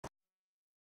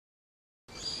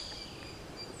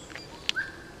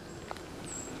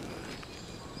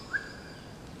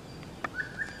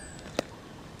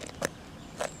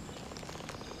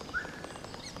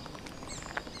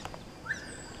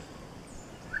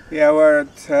Yeah, we're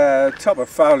at top of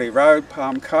Foley Road,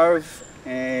 Palm Cove,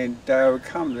 and we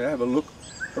come to have a look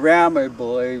around. We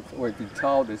believe, we've been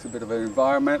told there's a bit of an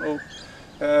environmental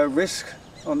risk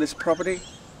on this property,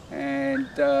 and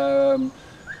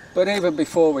but even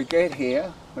before we get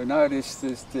here, we noticed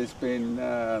there's been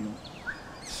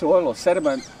soil or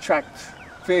sediment tracked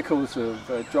vehicles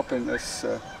of dropping this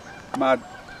mud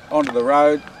onto the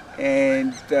road,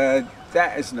 and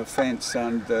that is an offence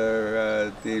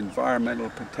under the Environmental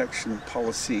Protection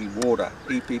Policy water,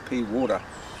 EPP water.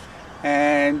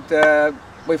 And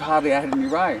we've hardly had any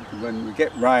rain. When we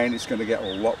get rain, it's going to get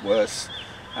a lot worse.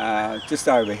 Just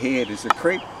over here, there's a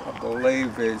creek, I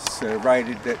believe is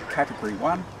rated at Category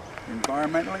 1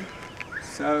 environmentally.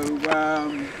 So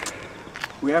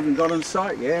we haven't got on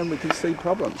site yet, and we can see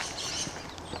problems.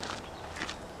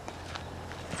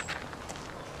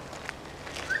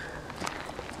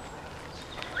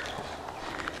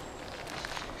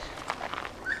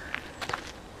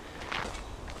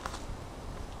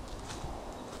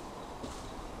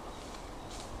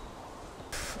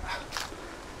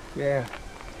 Yeah,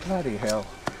 bloody hell.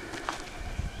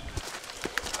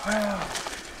 Wow.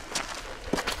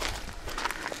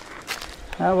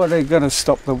 How are they going to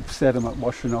stop the sediment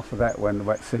washing off of that when the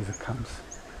wet season comes?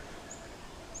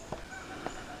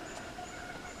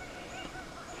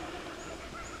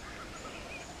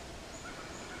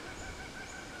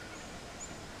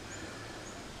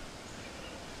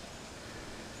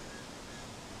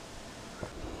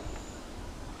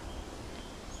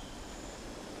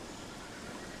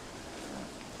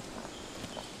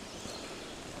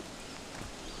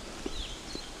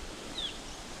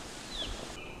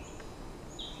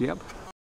 Yep.